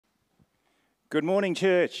Good morning,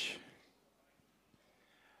 church.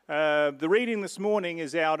 The reading this morning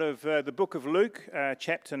is out of the book of Luke,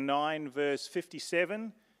 chapter 9, verse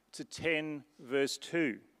 57 to 10, verse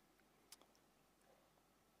 2.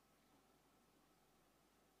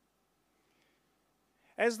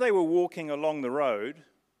 As they were walking along the road,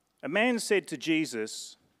 a man said to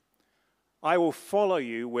Jesus, "I will follow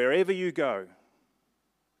you wherever you go."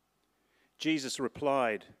 Jesus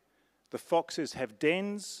replied, "The foxes have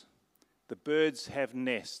dens, the birds have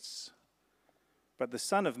nests, but the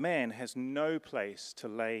Son of Man has no place to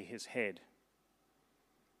lay his head."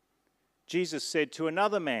 Jesus said to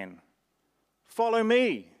another man, "Follow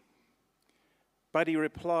me." But he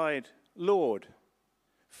replied, "Lord,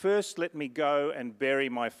 first let me go and bury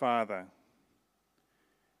my father."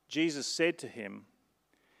 Jesus said to him,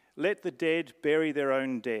 "Let the dead bury their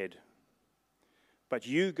own dead, but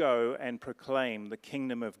you go and proclaim the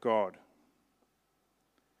kingdom of God."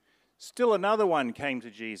 Still another one came to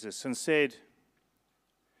Jesus and said,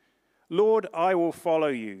 "Lord, I will follow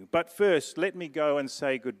you, but first let me go and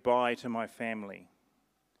say goodbye to my family."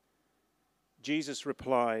 Jesus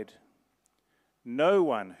replied, "No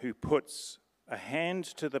one who puts a hand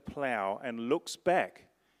to the plough and looks back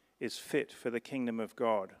is fit for the kingdom of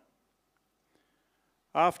God."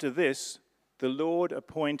 After this, the Lord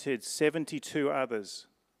appointed 72 others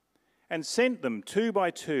and sent them 2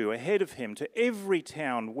 by 2 ahead of him to every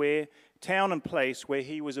town and place where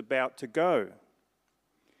he was about to go.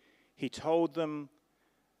 He told them,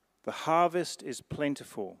 "The harvest is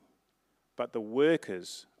plentiful, but the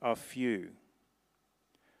workers are few.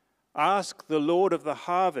 Ask the Lord of the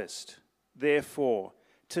harvest, therefore,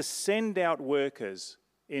 to send out workers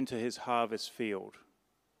into his harvest field."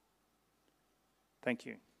 Thank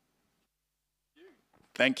you.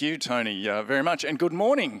 Thank you, Tony, very much. And good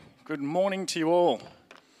morning. Good morning to you all.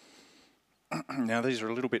 Now, these are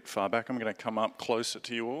a little bit far back. I'm going to come up closer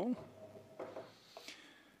to you all.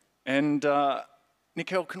 And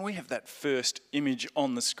Nicole, can we have that first image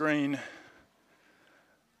on the screen?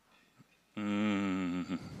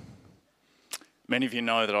 Many of you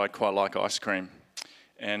know that I quite like ice cream.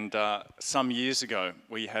 And some years ago,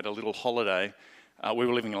 we had a little holiday. We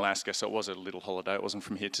were living in Alaska, so it was a little holiday. It wasn't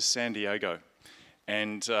from here, to San Diego.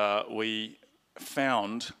 And we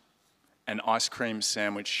found an ice cream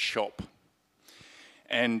sandwich shop.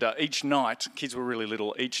 And each night, kids were really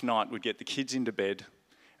little, each night we'd get the kids into bed,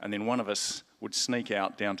 and then one of us would sneak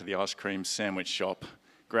out down to the ice cream sandwich shop,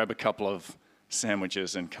 grab a couple of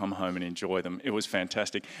sandwiches and come home and enjoy them. It was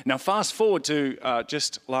fantastic. Now fast forward to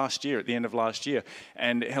just last year, at the end of last year,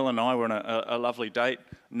 and Helen and I were on a lovely date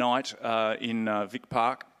night in Vic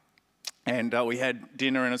Park. And we had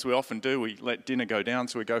dinner, and as we often do, we let dinner go down,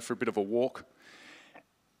 so we go for a bit of a walk,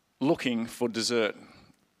 looking for dessert.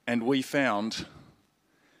 And we found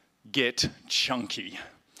Get Chunky.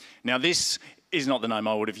 Now, this is not the name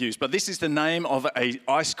I would have used, but this is the name of an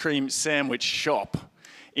ice cream sandwich shop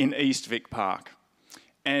in East Vic Park.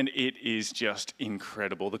 And it is just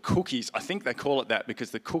incredible. The cookies, I think they call it that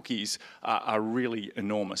because the cookies are really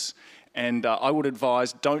enormous. And I would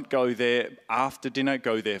advise, don't go there after dinner,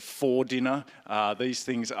 go there for dinner. These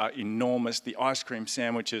things are enormous. The ice cream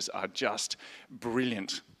sandwiches are just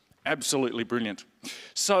brilliant, absolutely brilliant.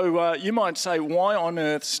 So you might say, why on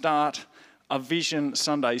earth start a Vision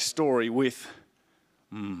Sunday story with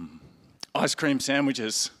ice cream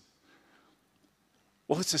sandwiches?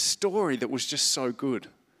 Well, it's a story that was just so good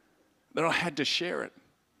that I had to share it.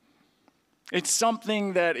 It's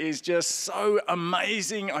something that is just so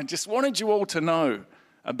amazing. I just wanted you all to know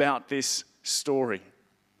about this story.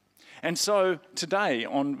 And so today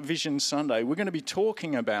on Vision Sunday, we're going to be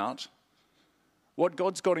talking about what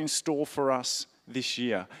God's got in store for us this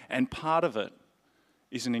year. And part of it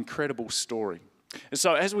is an incredible story. And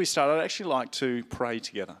so as we start, I'd actually like to pray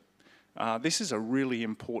together. This is a really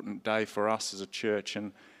important day for us as a church,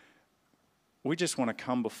 and we just want to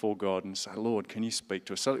come before God and say, "Lord, can you speak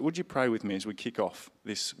to us?" So would you pray with me as we kick off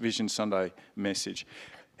this Vision Sunday message?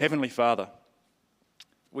 Heavenly Father,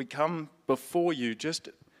 we come before you just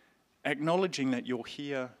acknowledging that you're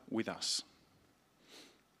here with us.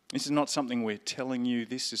 This is not something we're telling you.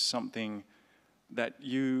 This is something that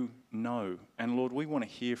you know. And Lord, we want to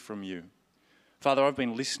hear from you. Father, I've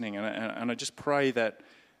been listening, and I just pray that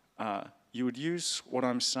you would use what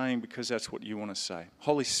I'm saying because that's what you want to say.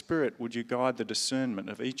 Holy Spirit, would you guide the discernment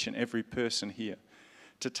of each and every person here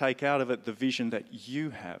to take out of it the vision that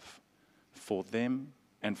you have for them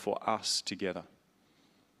and for us together.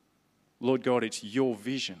 Lord God, it's your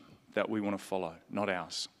vision that we want to follow, not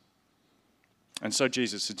ours. And so,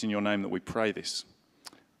 Jesus, it's in your name that we pray this.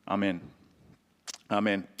 Amen.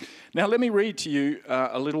 Amen. Now let me read to you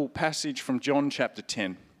a little passage from John chapter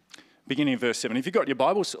 10, beginning of verse 7. If you've got your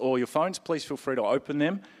Bibles or your phones, please feel free to open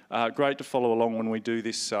them. Great to follow along when we do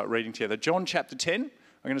this reading together. John chapter 10, I'm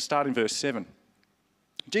going to start in verse 7.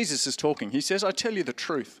 Jesus is talking. He says, I tell you the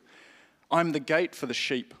truth. I'm the gate for the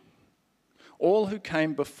sheep. All who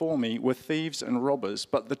came before me were thieves and robbers,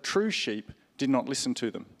 but the true sheep did not listen to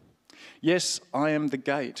them. Yes, I am the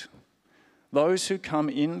gate. Those who come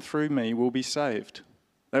in through me will be saved.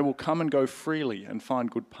 They will come and go freely and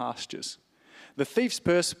find good pastures. The thief's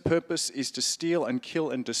purpose is to steal and kill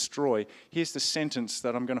and destroy. Here's the sentence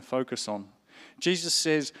that I'm going to focus on. Jesus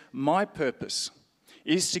says, my purpose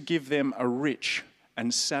is to give them a rich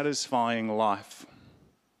and satisfying life.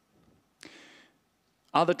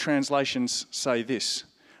 Other translations say this,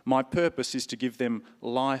 my purpose is to give them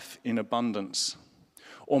life in abundance.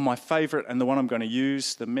 Or my favourite, and the one I'm going to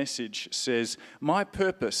use, the Message says, my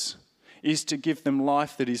purpose is to give them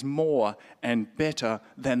life that is more and better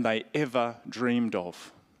than they ever dreamed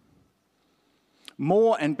of.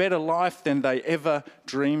 More and better life than they ever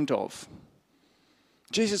dreamed of.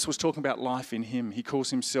 Jesus was talking about life in him. He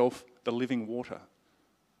calls himself the living water.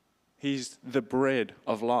 He's the bread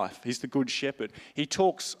of life. He's the good shepherd. He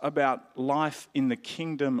talks about life in the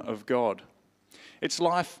kingdom of God. It's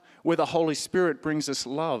life where the Holy Spirit brings us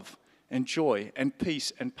love and joy and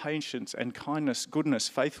peace and patience and kindness, goodness,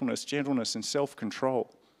 faithfulness, gentleness and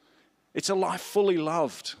self-control. It's a life fully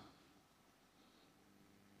loved.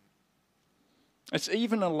 It's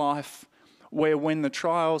even a life where when the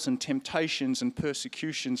trials and temptations and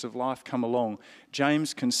persecutions of life come along,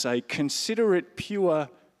 James can say, consider it pure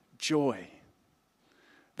joy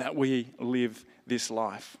that we live this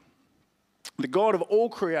life. The God of all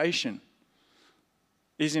creation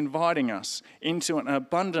is inviting us into an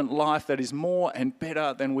abundant life that is more and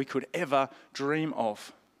better than we could ever dream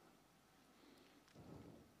of.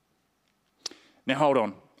 Now hold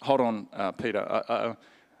on, Peter.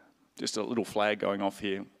 Just a little flag going off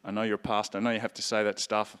here. I know you're a pastor. I know you have to say that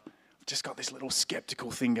stuff. I've just got this little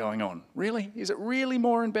skeptical thing going on. Really? Is it really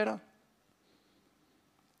more and better?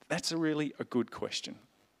 That's really a good question.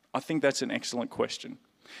 I think that's an excellent question.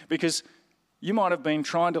 Because you might have been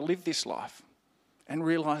trying to live this life and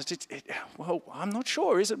realised, well, I'm not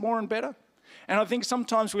sure. Is it more and better? And I think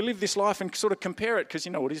sometimes we live this life and sort of compare it because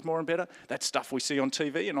you know what is more and better? That stuff we see on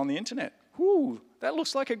TV and on the internet. Whoo, that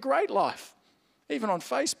looks like a great life. Even on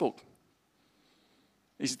Facebook.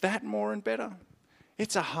 Is that more and better?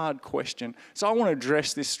 It's a hard question. So I want to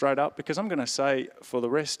address this straight up because I'm going to say for the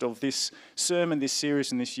rest of this sermon, this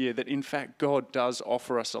series and this year that in fact God does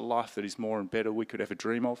offer us a life that is more and better we could ever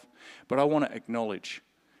dream of. But I want to acknowledge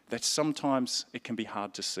that sometimes it can be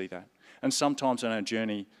hard to see that. And sometimes on our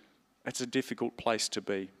journey, it's a difficult place to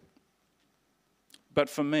be. But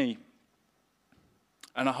for me,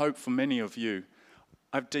 and I hope for many of you,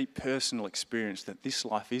 I have deep personal experience that this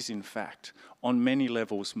life is in fact on many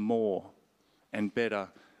levels more and better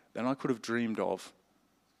than I could have dreamed of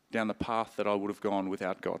down the path that I would have gone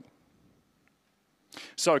without God.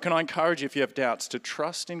 So can I encourage you, if you have doubts, to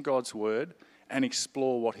trust in God's word and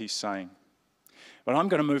explore what he's saying. But I'm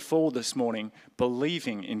going to move forward this morning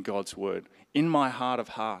believing in God's word in my heart of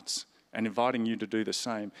hearts and inviting you to do the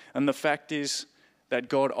same. And the fact is that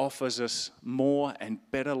God offers us more and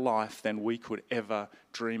better life than we could ever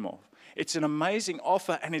dream of. It's an amazing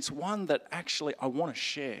offer and it's one that actually I want to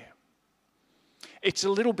share. It's a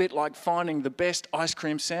little bit like finding the best ice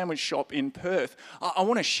cream sandwich shop in Perth. I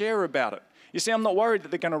want to share about it. You see, I'm not worried that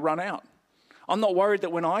they're going to run out. I'm not worried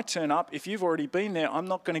that when I turn up, if you've already been there, I'm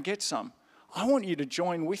not going to get some. I want you to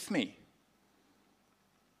join with me.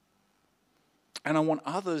 And I want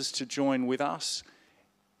others to join with us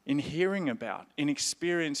in hearing about, in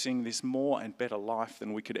experiencing this more and better life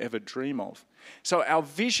than we could ever dream of. So our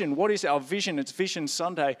vision, what is our vision? It's Vision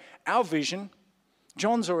Sunday. Our vision,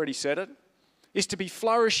 John's already said it, is to be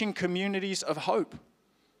flourishing communities of hope.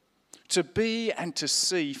 To be and to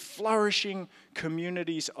see flourishing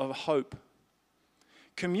communities of hope.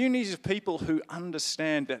 Communities of people who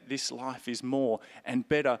understand that this life is more and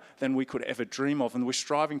better than we could ever dream of, and we're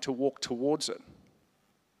striving to walk towards it.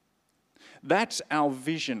 That's our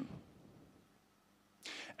vision.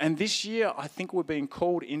 And this year, I think we're being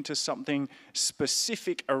called into something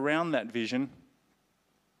specific around that vision,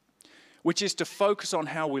 which is to focus on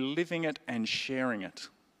how we're living it and sharing it.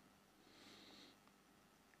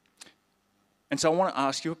 And so I want to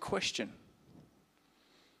ask you a question.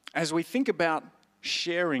 As we think about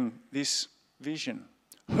sharing this vision,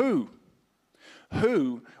 who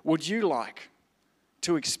would you like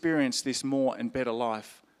to experience this more and better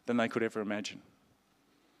life than they could ever imagine?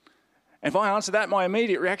 And if I answer that, my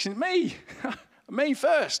immediate reaction is me. Me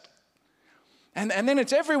first. And then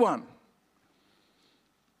it's everyone.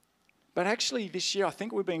 But actually this year, I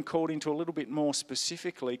think we've been called into a little bit more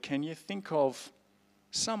specifically. Can you think of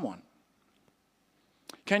someone?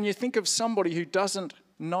 Can you think of somebody who doesn't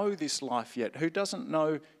know this life yet, who doesn't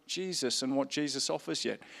know Jesus and what Jesus offers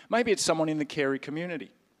yet? Maybe it's someone in the Carey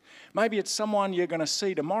community. Maybe it's someone you're going to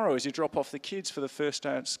see tomorrow as you drop off the kids for the first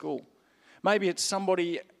day at school. Maybe it's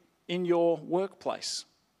somebody in your workplace.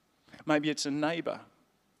 Maybe it's a neighbour,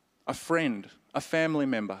 a friend, a family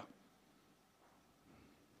member.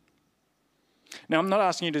 Now, I'm not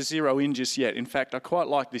asking you to zero in just yet. In fact, I quite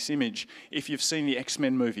like this image. If you've seen the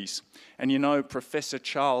X-Men movies and you know Professor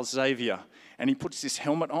Charles Xavier, and he puts this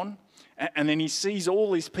helmet on, and then he sees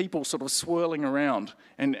all these people sort of swirling around,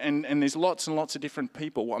 and there's lots and lots of different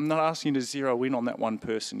people. Well, I'm not asking you to zero in on that one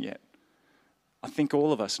person yet. I think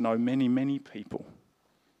all of us know many, many people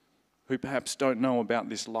who perhaps don't know about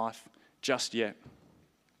this life just yet.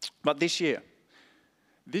 But this year,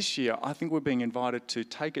 I think we're being invited to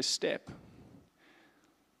take a step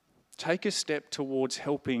towards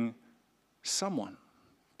helping someone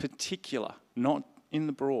particular, not in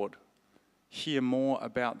the broad, hear more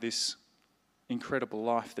about this incredible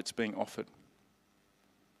life that's being offered.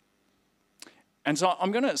 And so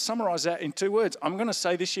I'm going to summarize that in 2 words. I'm going to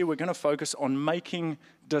say this year we're going to focus on making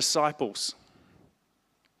disciples.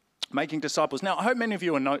 Making disciples. Now, I hope many of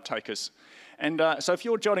you are note takers. And so if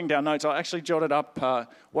you're jotting down notes, I actually jotted up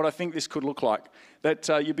what I think this could look like. That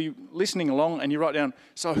you'd be listening along and you write down,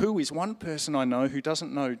 so who is one person I know who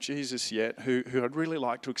doesn't know Jesus yet, who I'd really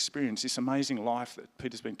like to experience this amazing life that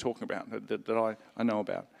Peter's been talking about, that I know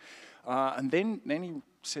about. And then he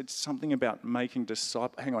said something about making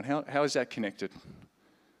disciples. Hang on, how is that connected?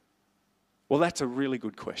 Well, that's a really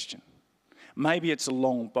good question. Maybe it's a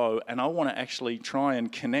long bow, and I want to actually try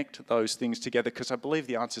and connect those things together because I believe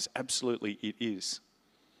the answer is absolutely it is.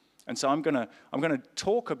 And so I'm going to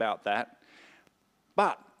talk about that,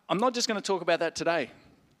 but I'm not just going to talk about that today.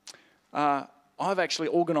 I've actually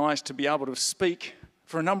organised to be able to speak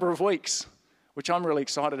for a number of weeks, which I'm really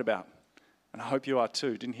excited about, and I hope you are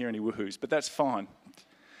too. Didn't hear any woohoos, but that's fine.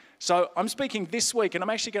 So I'm speaking this week, and I'm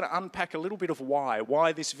actually going to unpack a little bit of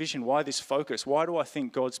why this vision, why this focus, why do I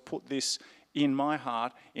think God's put this in my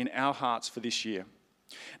heart, in our hearts for this year.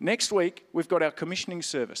 Next week, we've got our commissioning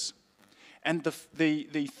service. And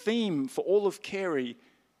the theme for all of Carey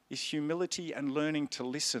is humility and learning to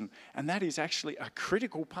listen. And that is actually a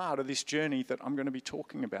critical part of this journey that I'm going to be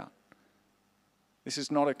talking about. This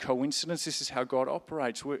is not a coincidence. This is how God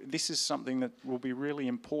operates. This is something that will be really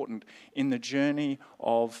important in the journey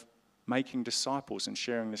of making disciples and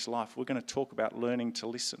sharing this life. We're going to talk about learning to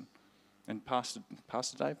listen. And Pastor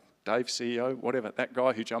Dave, CEO, whatever, that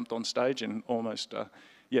guy who jumped on stage and almost,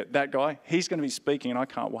 that guy, he's going to be speaking and I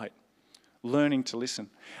can't wait. Learning to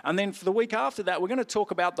listen. And then for the week after that, we're going to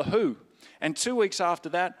talk about the who. And 2 weeks after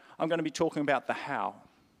that, I'm going to be talking about the how.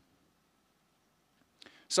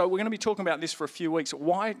 So we're going to be talking about this for a few weeks.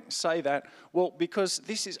 Why say that? Well, because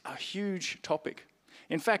this is a huge topic.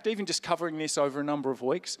 In fact, even just covering this over a number of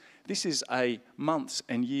weeks, this is a months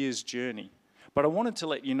and years journey. But I wanted to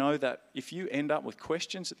let you know that if you end up with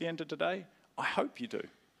questions at the end of today, I hope you do,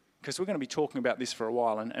 because we're going to be talking about this for a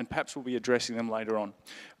while, and perhaps we'll be addressing them later on.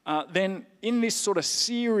 Then in this sort of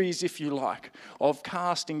series, if you like, of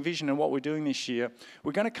casting vision and what we're doing this year,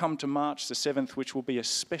 we're going to come to March the 7th, which will be a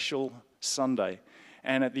special Sunday.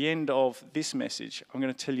 And at the end of this message, I'm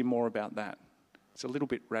going to tell you more about that. It's a little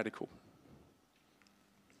bit radical.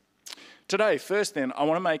 Today, first then, I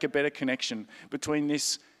want to make a better connection between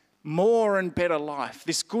this more and better life,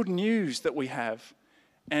 this good news that we have,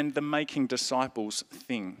 and the making disciples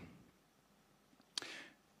thing.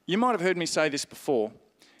 You might have heard me say this before,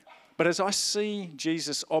 but as I see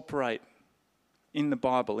Jesus operate in the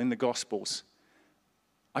Bible, in the Gospels,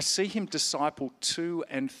 I see him disciple to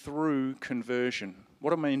and through conversion.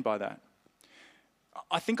 What do I mean by that?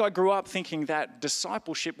 I think I grew up thinking that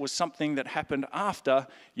discipleship was something that happened after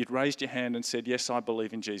you'd raised your hand and said, yes, I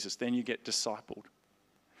believe in Jesus. Then you get discipled.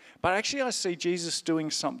 But actually I see Jesus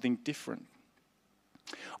doing something different.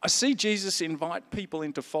 I see Jesus invite people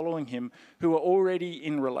into following him who are already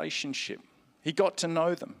in relationship. He got to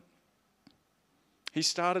know them. He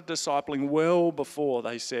started discipling well before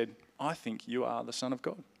they said, I think you are the Son of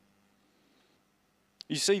God.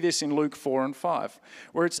 You see this in Luke 4 and 5,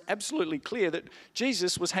 where it's absolutely clear that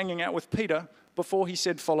Jesus was hanging out with Peter before he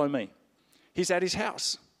said, follow me. He's at his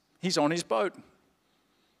house. He's on his boat.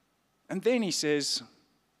 And then he says,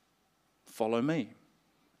 follow me.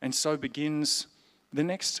 And so begins the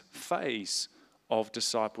next phase of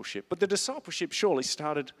discipleship. But the discipleship surely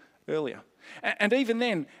started earlier. And even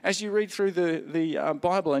then, as you read through the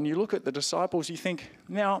Bible and you look at the disciples, you think,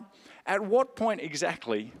 now, at what point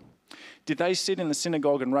exactly did they sit in the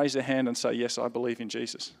synagogue and raise their hand and say, yes, I believe in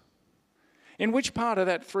Jesus? In which part of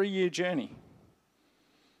that 3-year journey?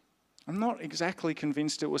 I'm not exactly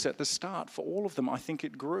convinced it was at the start. For all of them, I think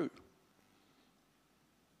it grew.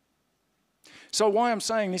 So why I'm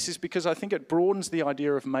saying this is because I think it broadens the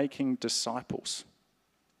idea of making disciples.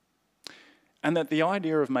 And that the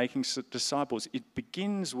idea of making disciples, it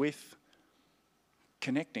begins with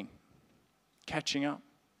connecting, catching up.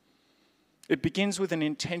 It begins with an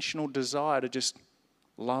intentional desire to just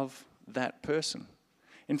love that person.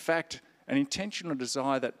 In fact, an intentional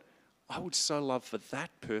desire that I would so love for that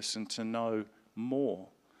person to know more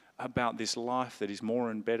about this life that is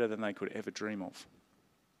more and better than they could ever dream of.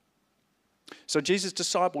 So Jesus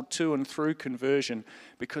discipled to and through conversion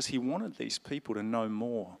because he wanted these people to know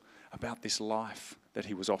more about this life that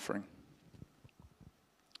he was offering.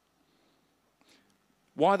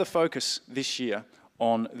 Why the focus this year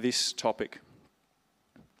on this topic?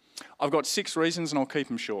 I've got 6 reasons and I'll keep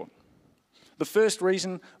them short. The first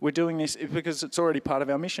reason we're doing this is because it's already part of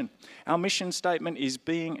our mission. Our mission statement is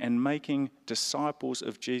being and making disciples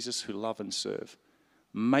of Jesus who love and serve.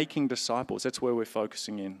 Making disciples, that's where we're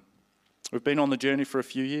focusing in. We've been on the journey for a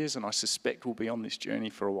few years and I suspect we'll be on this journey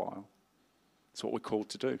for a while. That's what we're called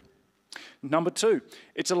to do. Number 2,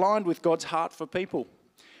 it's aligned with God's heart for people.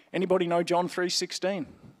 Anybody know John 3:16?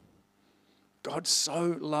 God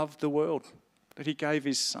so loved the world that he gave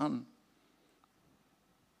his son.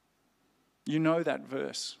 You know that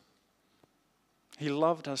verse. He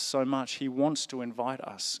loved us so much, he wants to invite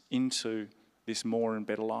us into this more and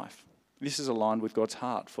better life. This is aligned with God's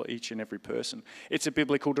heart for each and every person. It's a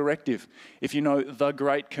biblical directive. If you know the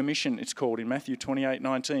Great Commission, it's called in Matthew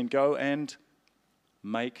 28:19, go and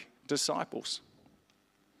make disciples.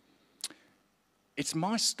 It's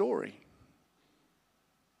my story.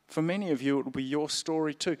 For many of you, it will be your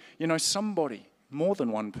story too. You know, somebody, more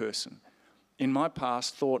than one person, in my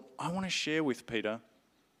past thought, I want to share with Peter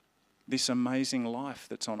this amazing life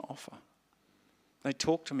that's on offer. They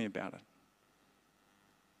talked to me about it.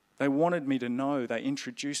 They wanted me to know. They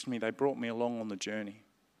introduced me. They brought me along on the journey.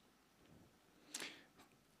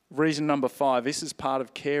 Reason number 5, this is part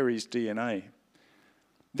of Carey's DNA.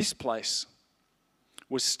 This place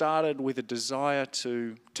was started with a desire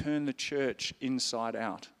to turn the church inside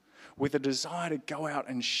out, with a desire to go out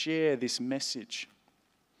and share this message.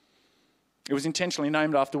 It was intentionally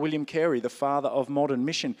named after William Carey, the father of modern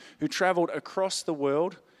mission, who travelled across the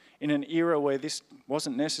world in an era where this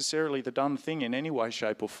wasn't necessarily the done thing in any way,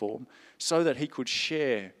 shape or form, so that he could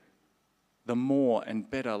share the more and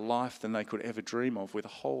better life than they could ever dream of with a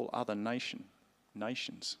whole other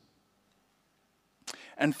nations.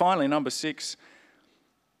 And finally, number 6,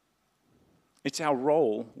 it's our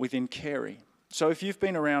role within Carey. So if you've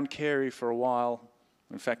been around Carey for a while,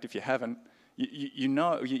 in fact, if you haven't, you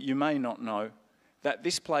may not know that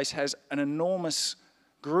this place has an enormous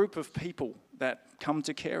group of people that come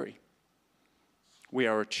to Carey. We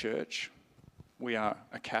are a church, we are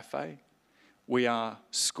a cafe, we are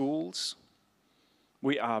schools,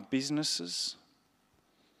 we are businesses.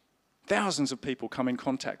 Thousands of people come in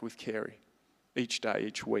contact with Carey each day,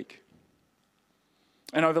 each week.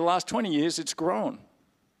 And over the last 20 years, it's grown.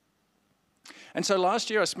 And so last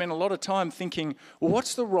year I spent a lot of time thinking, well,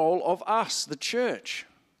 what's the role of us, the church,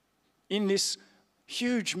 in this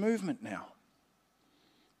huge movement now?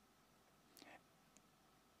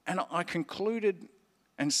 And I concluded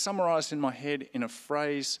and summarised in my head in a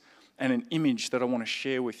phrase and an image that I want to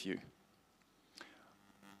share with you.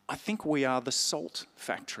 I think we are the salt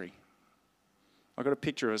factory. I've got a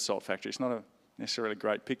picture of a salt factory. It's not a necessarily a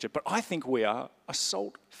great picture, but I think we are a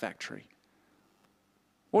salt factory.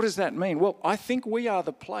 What does that mean? Well, I think we are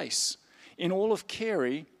the place in all of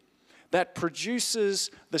Carey that produces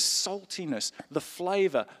the saltiness, the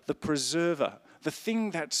flavour, the preserver, the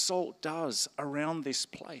thing that salt does around this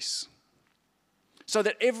place. So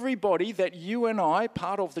that everybody that you and I,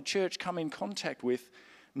 part of the church, come in contact with,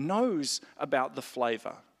 knows about the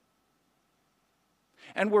flavour.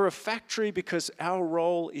 And we're a factory because our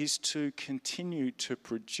role is to continue to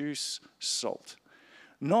produce salt.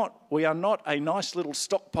 We are not a nice little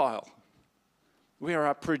stockpile. We are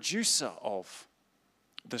a producer of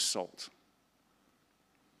the salt.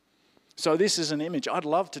 So this is an image. I'd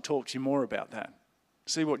love to talk to you more about that.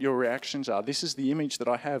 See what your reactions are. This is the image that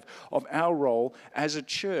I have of our role as a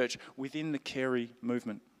church within the Carey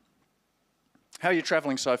movement. How are you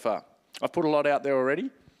travelling so far? I've put a lot out there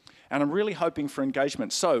already. And I'm really hoping for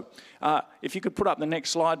engagement. So if you could put up the next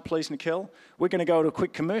slide, please, Nikhil. We're going to go to a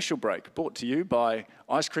quick commercial break brought to you by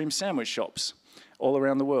ice cream sandwich shops all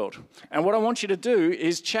around the world. And what I want you to do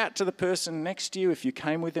is chat to the person next to you. If you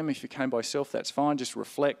came with them, if you came by yourself, that's fine. Just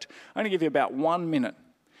reflect. I'm going to give you about 1 minute.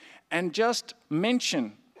 And just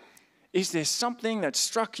mention, is there something that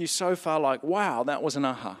struck you so far like, wow, that was an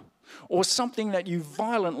aha? Or something that you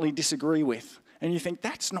violently disagree with and you think,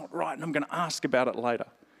 that's not right, and I'm going to ask about it later.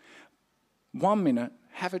 1 minute,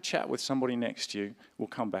 have a chat with somebody next to you. We'll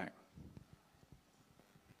come back.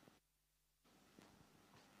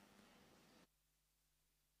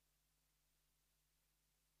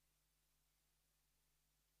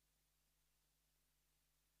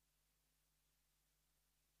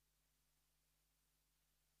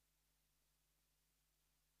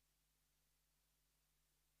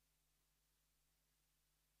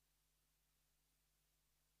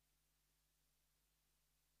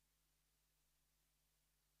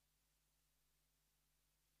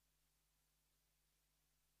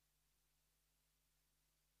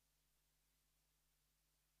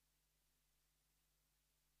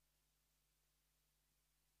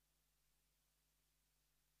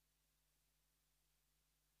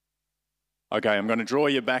 Okay, I'm going to draw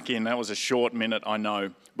you back in. That was a short minute, I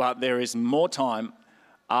know. But there is more time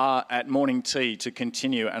at morning tea to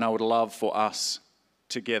continue, and I would love for us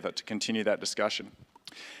together to continue that discussion.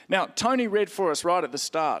 Now, Tony read for us right at the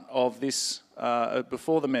start of this,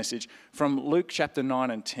 before the message, from Luke chapter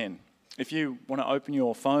 9 and 10. If you want to open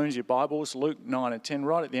your phones, your Bibles, Luke 9 and 10,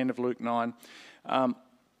 right at the end of Luke 9. And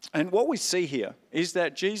what we see here is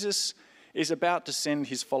that Jesus is about to send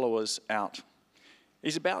his followers out.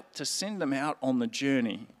 He's about to send them out on the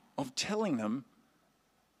journey of telling them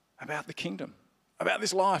about the kingdom, about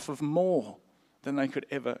this life of more than they could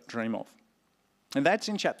ever dream of. And that's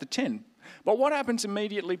in chapter 10. But what happens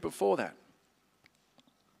immediately before that?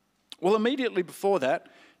 Well, immediately before that,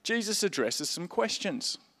 Jesus addresses some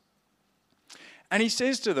questions. And he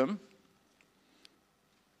says to them,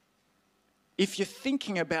 if you're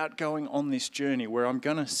thinking about going on this journey where I'm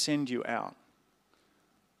going to send you out,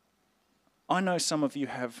 I know some of you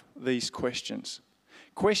have these questions.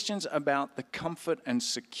 Questions about the comfort and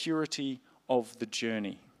security of the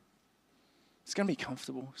journey. It's going to be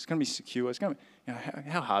comfortable. It's going to be secure. It's going to be,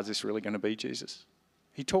 how hard is this really going to be, Jesus?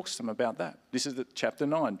 He talks to them about that. This is chapter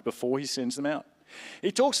 9, before he sends them out.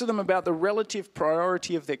 He talks to them about the relative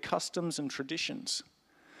priority of their customs and traditions.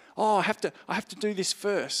 Oh, I have to do this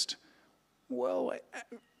first. Well,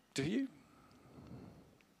 do you?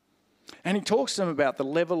 And he talks to them about the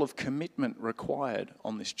level of commitment required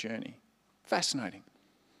on this journey. Fascinating.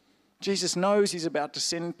 Jesus knows he's about to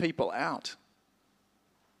send people out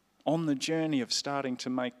on the journey of starting to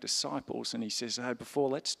make disciples. And he says, hey,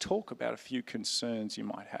 let's talk about a few concerns you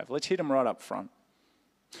might have. Let's hit them right up front.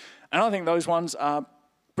 And I think those ones are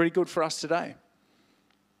pretty good for us today.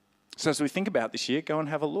 So as we think about this year, go and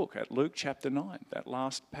have a look at Luke chapter 9, that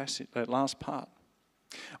last passage, that last part.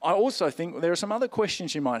 I also think there are some other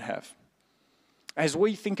questions you might have as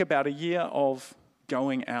we think about a year of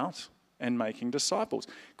going out and making disciples.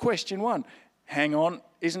 Question 1, hang on,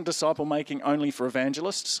 isn't disciple making only for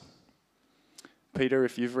evangelists? Peter,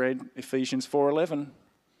 if you've read Ephesians 4:11,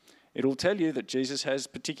 it'll tell you that Jesus has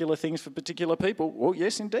particular things for particular people. Well,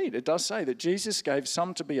 yes, indeed, it does say that Jesus gave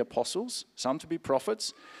some to be apostles, some to be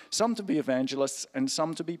prophets, some to be evangelists, and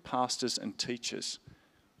some to be pastors and teachers.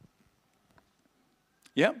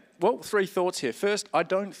 Yeah, well, 3 thoughts here. First, I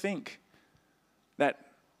don't think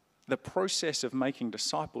that the process of making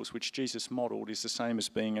disciples, which Jesus modelled, is the same as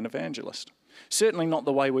being an evangelist. Certainly not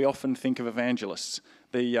the way we often think of evangelists,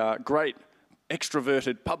 the great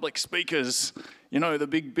extroverted public speakers, the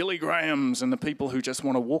big Billy Grahams and the people who just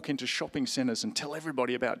want to walk into shopping centres and tell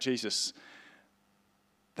everybody about Jesus.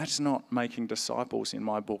 That's not making disciples in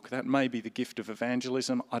my book. That may be the gift of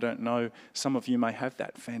evangelism. I don't know. Some of you may have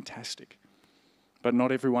that. Fantastic. But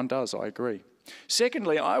not everyone does, I agree.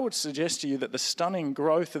 Secondly, I would suggest to you that the stunning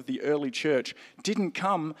growth of the early church didn't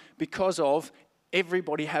come because of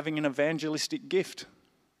everybody having an evangelistic gift.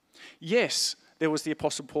 Yes, there was the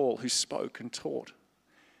Apostle Paul who spoke and taught.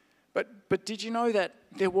 But did you know that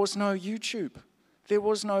there was no YouTube? There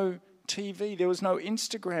was no TV. There was no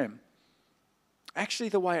Instagram. Actually,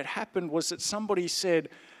 the way it happened was that somebody said,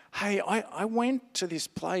 hey, I went to this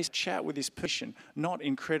place, chat with this person, not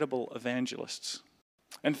incredible evangelists.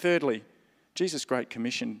 And thirdly, Jesus' great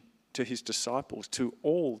commission to his disciples, to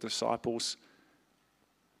all disciples,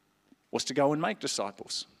 was to go and make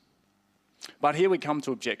disciples. But here we come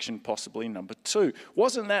to objection possibly number 2.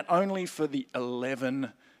 Wasn't that only for the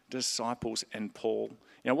 11 disciples and Paul?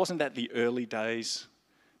 Wasn't that the early days?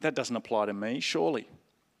 That doesn't apply to me, surely.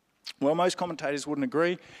 Well, most commentators wouldn't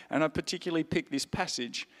agree, and I particularly picked this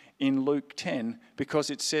passage in Luke 10 because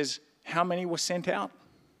it says how many were sent out?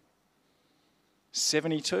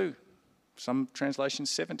 72. Some translations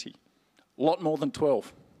 70. A lot more than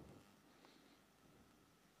 12.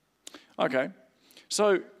 Okay,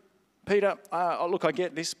 so Peter, look, I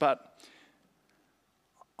get this, but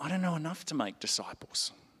I don't know enough to make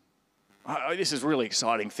disciples. This is a really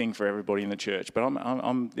exciting thing for everybody in the church, but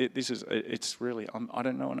I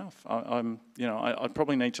don't know enough. I'd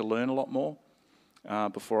probably need to learn a lot more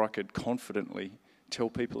before I could confidently tell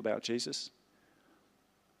people about Jesus.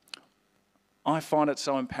 I find it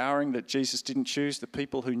so empowering that Jesus didn't choose the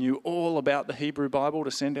people who knew all about the Hebrew Bible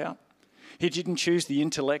to send out. He didn't choose the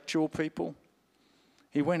intellectual people.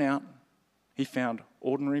 He went out, he found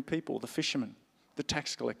ordinary people, the fishermen, the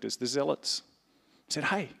tax collectors, the zealots. He said,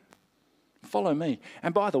 hey, follow me.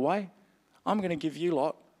 And by the way, I'm going to give you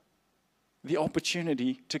lot the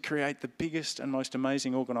opportunity to create the biggest and most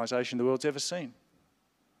amazing organisation the world's ever seen.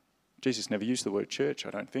 Jesus never used the word church, I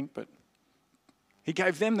don't think, but he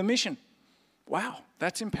gave them the mission. Wow,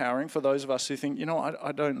 that's empowering for those of us who think,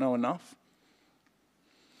 I don't know enough.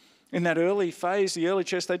 In that early phase, the early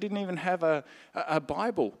church, they didn't even have a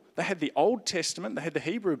Bible. They had the Old Testament, they had the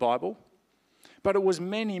Hebrew Bible, but it was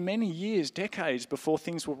many, many years, decades before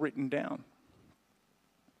things were written down.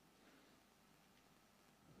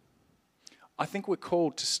 I think we're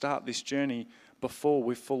called to start this journey before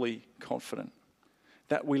we're fully confident,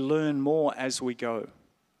 that we learn more as we go,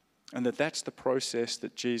 and that's the process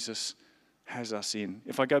that Jesus has us in.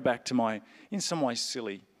 If I go back to my, in some ways,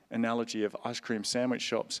 silly analogy of ice cream sandwich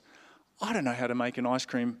shops, I don't know how to make an ice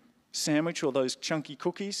cream sandwich or those chunky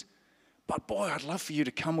cookies, but boy, I'd love for you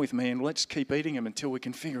to come with me and let's keep eating them until we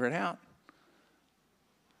can figure it out.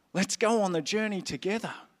 Let's go on the journey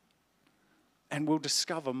together and we'll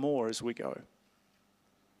discover more as we go.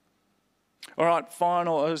 All right,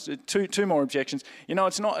 final, two more objections.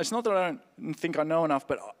 It's not that I don't think I know enough,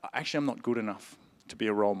 but actually I'm not good enough to be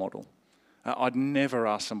a role model. I'd never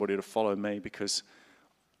ask somebody to follow me because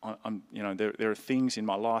there are things in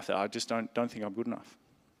my life that I just don't think I'm good enough.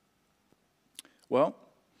 Well,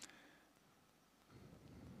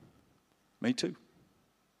 me too.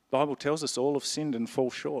 The Bible tells us all have sinned and fall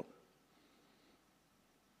short.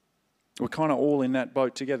 We're kind of all in that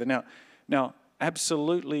boat together. Now,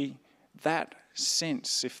 absolutely that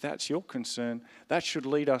sense, if that's your concern, that should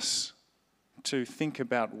lead us to think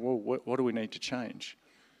about, well, what do we need to change?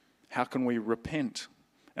 How can we repent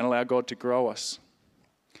and allow God to grow us?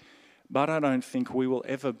 But I don't think we will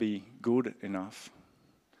ever be good enough.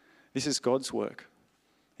 This is God's work.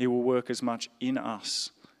 He will work as much in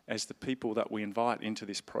us as the people that we invite into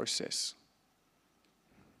this process.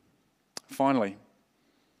 Finally,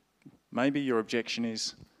 maybe your objection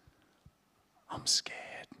is, I'm scared.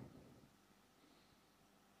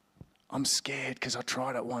 I'm scared because I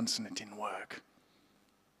tried it once and it didn't work.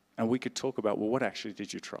 And we could talk about, well, what actually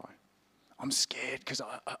did you try? I'm scared because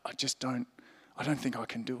I just don't think I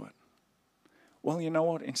can do it. Well, you know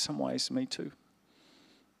what? In some ways, me too.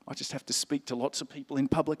 I just have to speak to lots of people in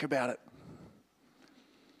public about it.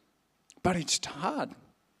 But it's hard.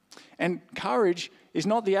 And courage is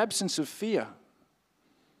not the absence of fear.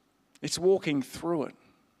 It's walking through it.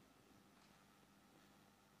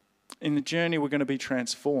 In the journey, we're going to be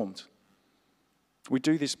transformed. We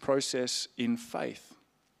do this process in faith.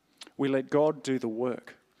 We let God do the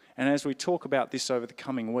work. And as we talk about this over the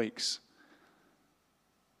coming weeks,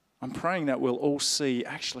 I'm praying that we'll all see,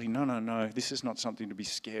 actually, no, this is not something to be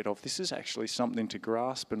scared of. This is actually something to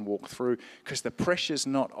grasp and walk through because the pressure's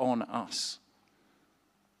not on us.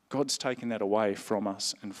 God's taken that away from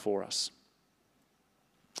us and for us.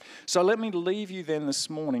 So let me leave you then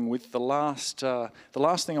this morning with the last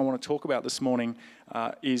thing I want to talk about this morning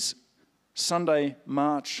is Sunday,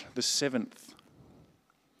 March the 7th.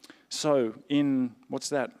 So in,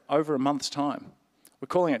 over a month's time, we're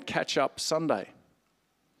calling it Catch Up Sunday.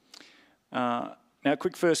 Now,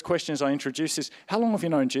 quick first question as I introduce this. How long have you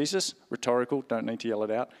known Jesus? Rhetorical, don't need to yell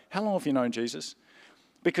it out. How long have you known Jesus?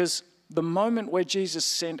 Because the moment where Jesus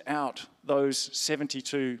sent out those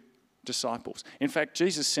 72 disciples. In fact,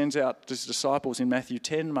 Jesus sends out his disciples in Matthew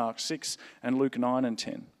 10, Mark 6, and Luke 9 and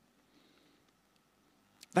 10.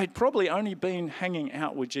 They'd probably only been hanging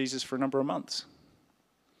out with Jesus for a number of months.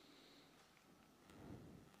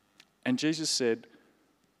 And Jesus said,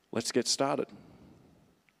 let's get started.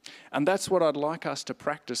 And that's what I'd like us to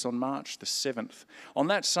practice on March the 7th. On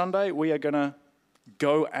that Sunday, we are going to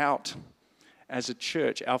go out as a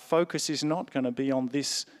church. Our focus is not going to be on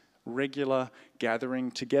this regular gathering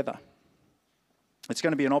together. It's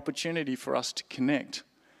going to be an opportunity for us to connect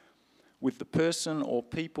with the person or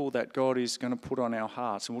people that God is going to put on our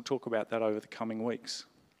hearts. And we'll talk about that over the coming weeks,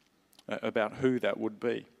 about who that would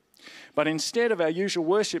be. But instead of our usual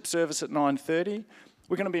worship service at 9:30,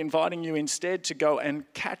 we're going to be inviting you instead to go and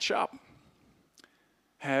catch up.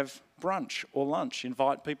 Have brunch or lunch.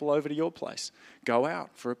 Invite people over to your place. Go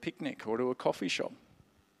out for a picnic or to a coffee shop.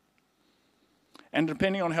 And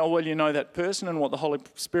depending on how well you know that person and what the Holy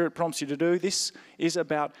Spirit prompts you to do, this is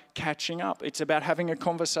about catching up. It's about having a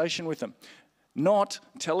conversation with them. Not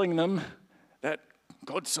telling them that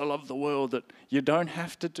God so loved the world that you don't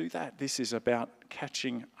have to do that. This is about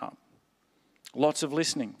catching up. Lots of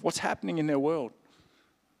listening. What's happening in their world?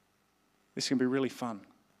 This can be really fun.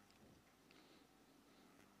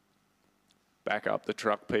 Back up the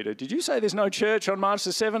truck, Peter. Did you say there's no church on March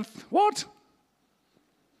the 7th? What?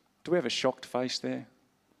 Do we have a shocked face there?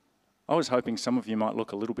 I was hoping some of you might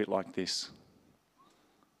look a little bit like this.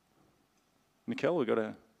 Nicole, we got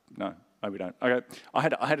a... No, we don't. Okay,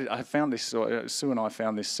 I found this, Sue and I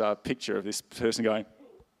found this picture of this person going,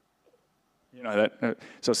 you know that.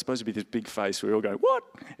 So it's supposed to be this big face where we all go, what?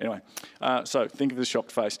 Anyway, so think of the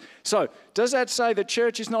shocked face. So, does that say that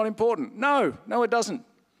church is not important? No, it doesn't.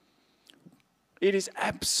 It is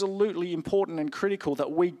absolutely important and critical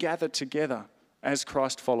that we gather together as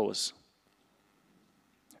Christ followers.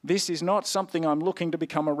 This is not something I'm looking to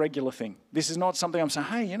become a regular thing. This is not something I'm saying,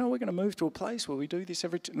 hey, we're going to move to a place where we do this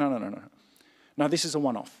every... No. No, this is a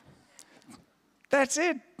one-off. That's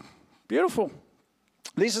it. Beautiful.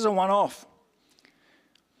 This is a one-off.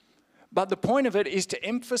 But the point of it is to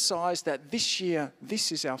emphasize that this year,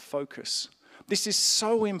 this is our focus. This is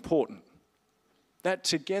so important that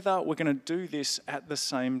together we're going to do this at the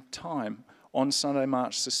same time on Sunday,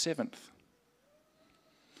 March the 7th.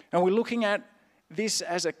 And we're looking at this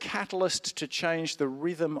as a catalyst to change the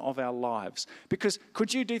rhythm of our lives. Because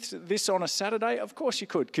could you do this on a Saturday? Of course you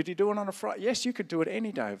could. Could you do it on a Friday? Yes, you could do it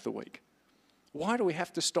any day of the week. Why do we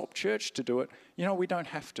have to stop church to do it? We don't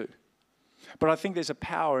have to. But I think there's a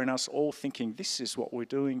power in us all thinking, this is what we're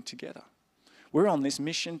doing together. We're on this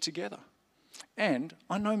mission together. And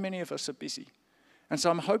I know many of us are busy. And so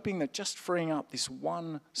I'm hoping that just freeing up this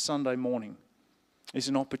one Sunday morning is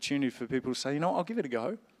an opportunity for people to say, I'll give it a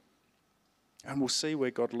go. And we'll see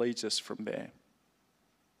where God leads us from there.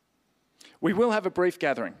 We will have a brief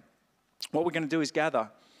gathering. What we're going to do is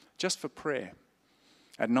gather just for prayer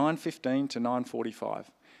at 9:15 to 9:45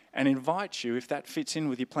 and invite you, if that fits in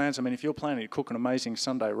with your plans. If you're planning to cook an amazing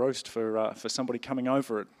Sunday roast for somebody coming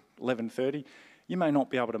over at 11:30, you may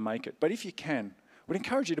not be able to make it. But if you can, we'd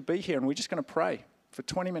encourage you to be here, and we're just going to pray for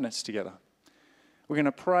 20 minutes together. We're going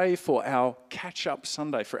to pray for our catch-up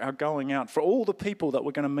Sunday, for our going out, for all the people that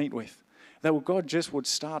we're going to meet with, that God just would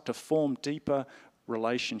start to form deeper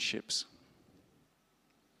relationships.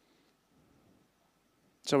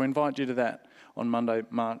 So we invite you to that on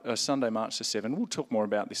Sunday, March the 7th. We'll talk more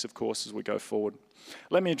about this, of course, as we go forward.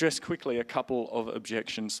 Let me address quickly a couple of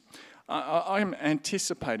objections. I'm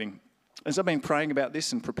anticipating, as I've been praying about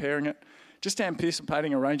this and preparing it, just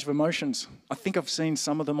anticipating a range of emotions. I think I've seen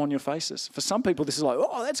some of them on your faces. For some people, this is like,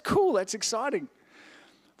 oh, that's cool, that's exciting.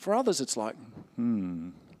 For others, it's like,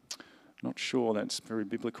 not sure that's very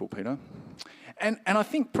biblical, Peter. And I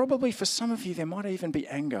think probably for some of you, there might even be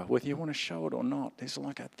anger, whether you want to show it or not. There's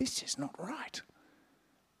like this is not right.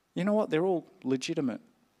 You know what? They're all legitimate,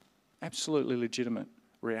 absolutely legitimate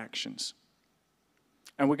reactions.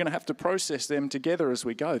 And we're going to have to process them together as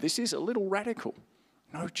we go. This is a little radical.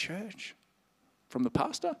 No church from the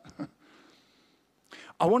pastor?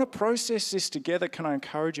 I want to process this together. Can I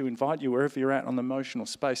encourage you, invite you wherever you're at on the emotional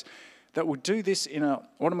space, that we'll do this in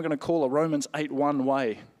what I'm going to call a Romans 8:1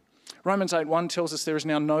 way. Romans 8:1 tells us there is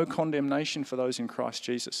now no condemnation for those in Christ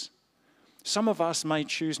Jesus. Some of us may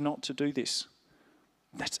choose not to do this.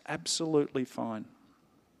 That's absolutely fine.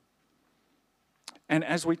 And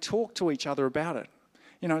as we talk to each other about it,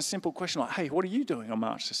 a simple question like, hey, what are you doing on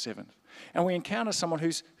March the 7th? And we encounter someone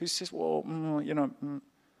who says, well,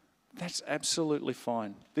 that's absolutely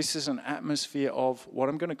fine. This is an atmosphere of what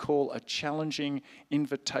I'm going to call a challenging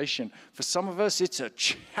invitation. For some of us, it's a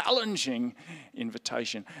challenging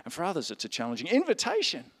invitation. And for others, it's a challenging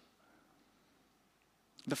invitation.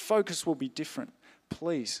 The focus will be different.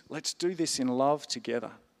 Please, let's do this in love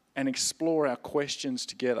together and explore our questions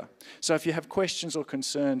together. So if you have questions or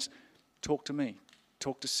concerns, talk to me,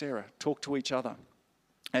 talk to Sarah, talk to each other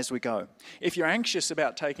as we go. If you're anxious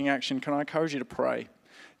about taking action, can I encourage you to pray?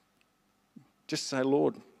 Just say,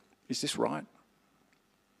 Lord, is this right?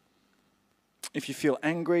 If you feel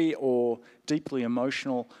angry or deeply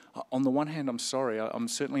emotional, on the one hand, I'm sorry. I'm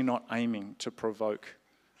certainly not aiming to provoke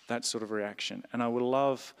that sort of reaction. And I would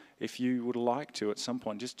love if you would like to at some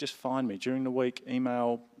point, just find me during the week,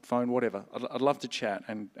 email, phone, whatever. I'd love to chat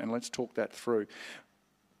and let's talk that through.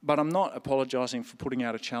 But I'm not apologising for putting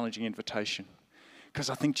out a challenging invitation, because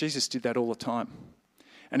I think Jesus did that all the time.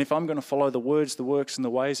 And if I'm going to follow the words, the works and the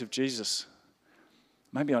ways of Jesus,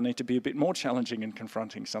 maybe I need to be a bit more challenging and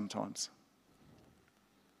confronting sometimes.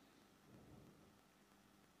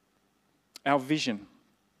 Our vision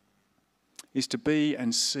is to be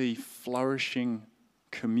and see flourishing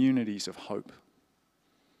communities of hope.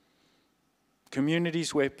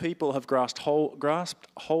 Communities where people have grasped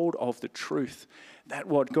hold of the truth that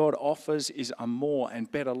what God offers is a more and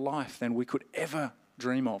better life than we could ever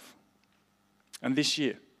dream of. And this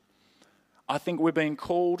year, I think we're being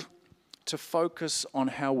called to focus on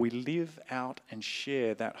how we live out and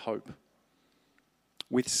share that hope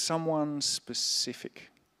with someone specific.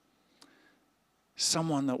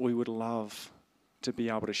 Someone that we would love to be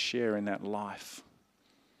able to share in that life.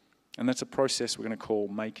 And that's a process we're going to call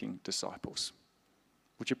making disciples.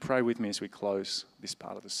 Would you pray with me as we close this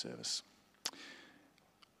part of the service?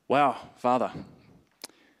 Wow, Father,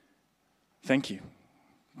 thank you.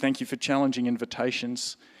 Thank you for challenging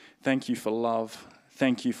invitations. Thank you for love.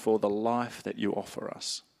 Thank you for the life that you offer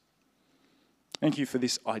us. Thank you for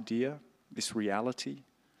this idea, this reality,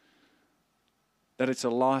 that it's a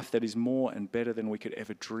life that is more and better than we could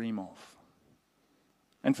ever dream of.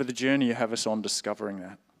 And for the journey you have us on discovering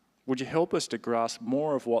that. Would you help us to grasp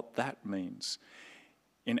more of what that means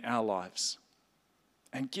in our lives?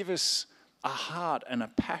 And give us a heart and a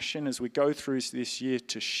passion as we go through this year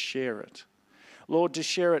to share it. Lord, to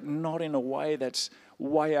share it not in a way that's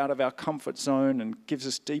way out of our comfort zone and gives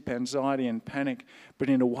us deep anxiety and panic, but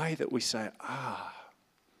in a way that we say,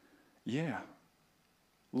 yeah,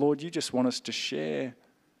 Lord, you just want us to share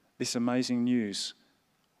this amazing news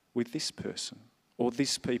with this person or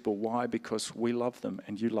this people. Why? Because we love them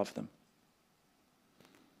and you love them.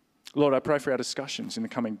 Lord, I pray for our discussions in the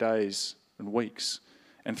coming days and weeks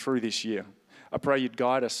and through this year. I pray you'd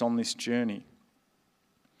guide us on this journey.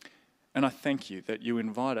 And I thank you that you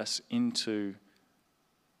invite us into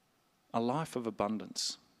a life of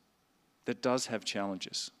abundance that does have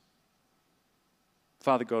challenges.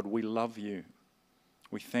 Father God, we love you.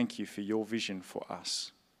 We thank you for your vision for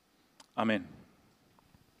us. Amen.